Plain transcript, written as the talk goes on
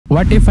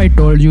What if I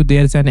told you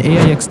there's an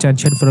AI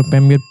extension for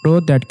Premiere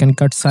Pro that can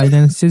cut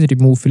silences,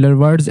 remove filler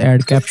words,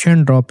 add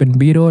caption, drop in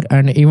B-roll,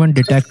 and even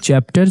detect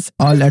chapters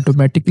all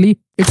automatically?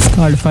 It's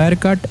called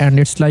FireCut, and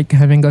it's like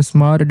having a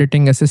smart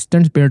editing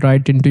assistant built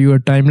right into your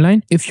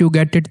timeline. If you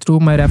get it through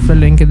my referral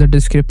link in the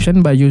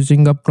description by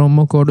using a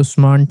promo code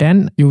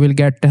USMAN10, you will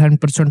get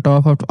 10%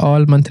 off of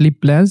all monthly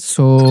plans.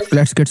 So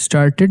let's get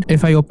started.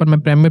 If I open my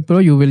Premiere Pro,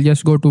 you will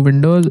just go to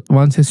Windows,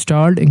 once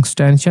installed,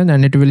 extension,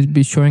 and it will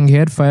be showing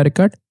here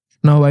FireCut.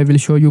 Now I will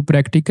show you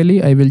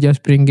practically. I will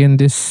just bring in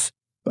this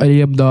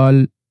Ali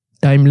Abdaal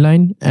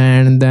timeline,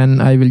 and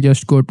then I will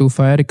just go to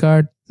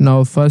FireCut.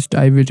 Now first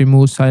I will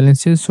remove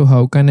silences. So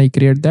how can I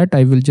create that?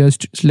 I will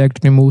just select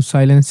remove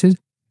silences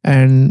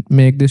and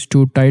make this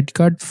to tight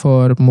cut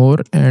for more,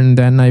 and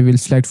then I will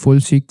select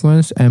full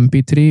sequence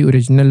MP3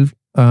 original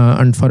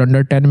and for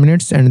under 10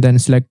 minutes, and then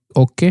select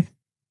OK.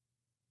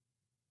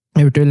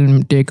 It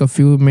will take a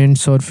few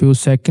minutes or few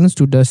seconds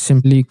to just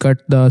simply cut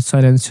the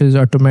silences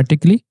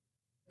automatically.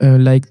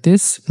 Like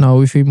this.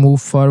 Now if we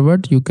move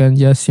forward, you can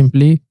just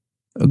simply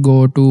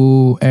go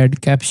to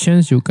add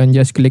captions. You can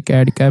just click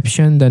add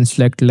caption, then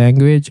select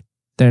language,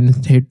 then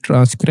hit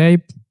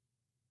transcribe.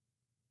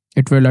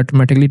 It will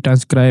automatically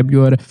transcribe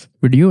your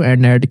video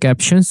and add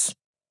captions.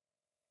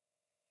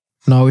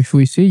 Now if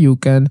we see, you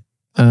can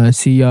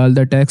see all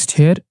the text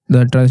here,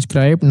 the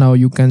transcribe. Now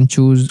you can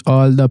choose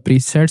all the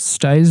presets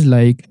styles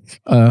like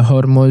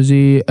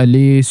Hormozy,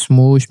 Ali,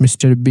 Smoosh,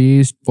 Mr.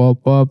 Beast,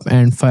 Pop-Up,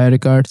 and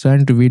FireCuts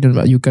and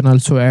video. You can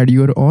also add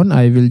your own.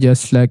 I will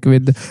just select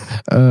with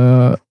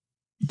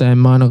the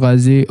Iman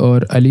Ghazi or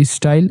Ali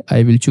style.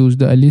 I will choose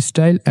the Ali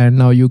style, and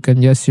now you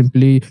can just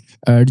simply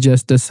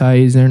adjust the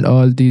size and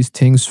all these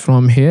things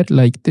from here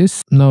like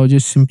this. Now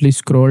just simply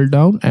scroll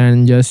down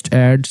and just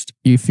add,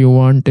 if you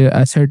want a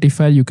SRT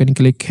file, you can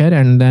click here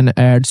and then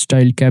add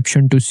style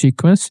caption to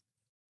sequence.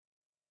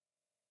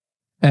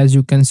 As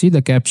you can see,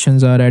 the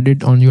captions are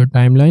added on your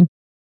timeline.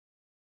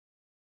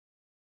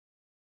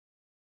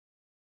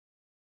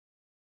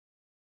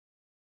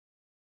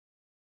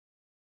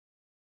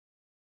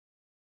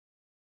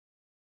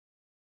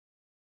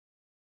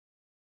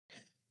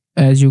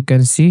 As you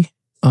can see,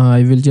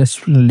 I will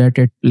just let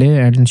it play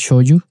and show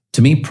you.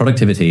 To me,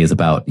 productivity is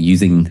about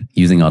using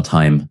our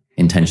time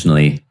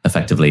intentionally,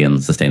 effectively, and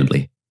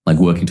sustainably, like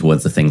working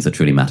towards the things that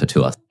truly matter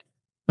to us.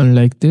 And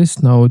like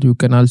this, now you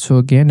can also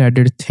again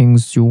edit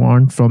things you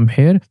want from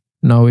here.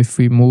 Now if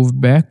we move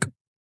back,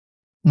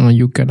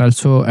 you can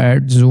also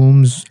add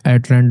zooms,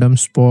 add random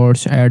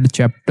spots, add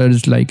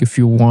chapters. Like if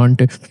you want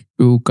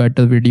to cut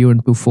a video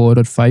into 4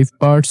 or 5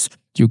 parts,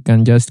 you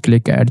can just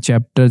click add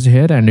chapters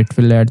here and it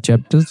will add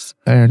chapters.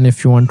 And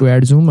if you want to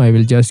add zoom, I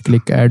will just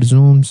click add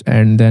zooms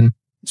and then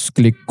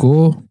click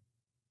go.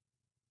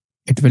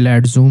 It will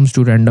add zooms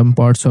to random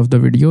parts of the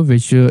video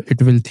which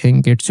it will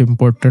think it's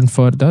important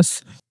for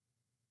us.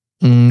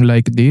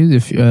 Like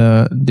this,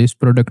 if this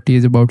product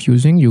is about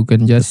using, you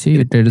can just see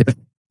it is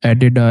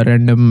added a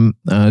random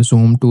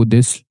zoom to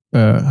this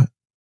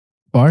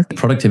part.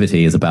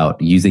 Productivity is about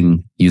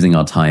using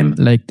our time.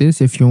 Like this,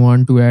 if you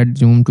want to add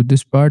zoom to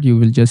this part, you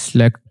will just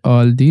select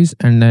all these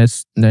and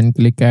then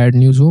click add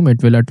new zoom.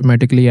 It will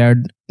automatically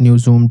add new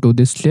zoom to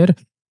this layer.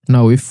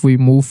 Now if we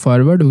move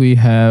forward, we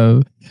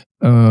have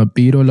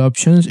B-roll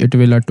options. It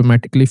will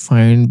automatically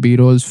find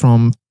B-rolls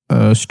from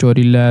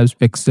Storylabs,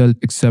 Pixel,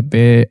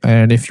 Pixabay,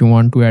 and if you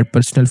want to add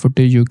personal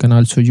footage, you can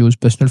also use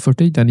personal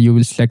footage. Then you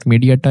will select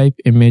media type,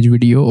 image,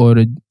 video,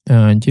 or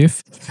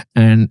GIF,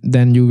 and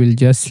then you will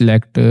just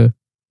select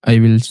I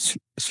will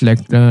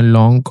select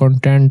long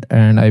content,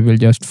 and I will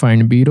just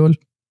find B-roll.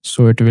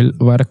 So it will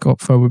work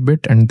for a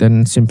bit, and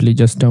then simply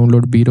just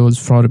download B-rolls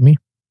for me.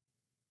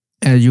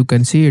 As you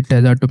can see, it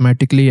has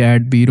automatically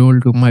add B-roll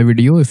to my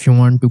video. If you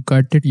want to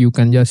cut it, you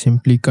can just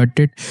simply cut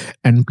it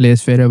and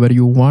place wherever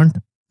you want.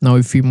 Now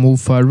if we move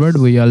forward,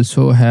 we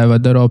also have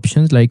other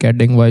options like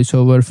adding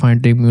voiceover,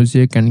 finding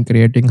music, and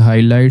creating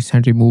highlights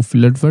and remove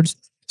filler words.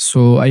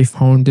 So I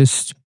found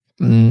this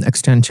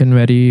extension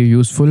very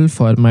useful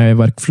for my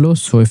workflow.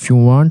 So if you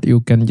want, you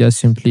can just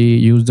simply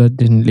use the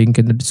link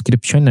in the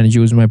description and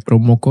use my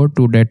promo code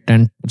to get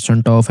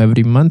 10% off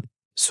every month.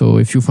 So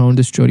if you found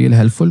this tutorial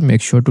helpful,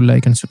 make sure to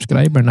like and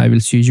subscribe, and I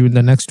will see you in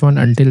the next one.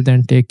 Until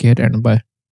then, take care and bye.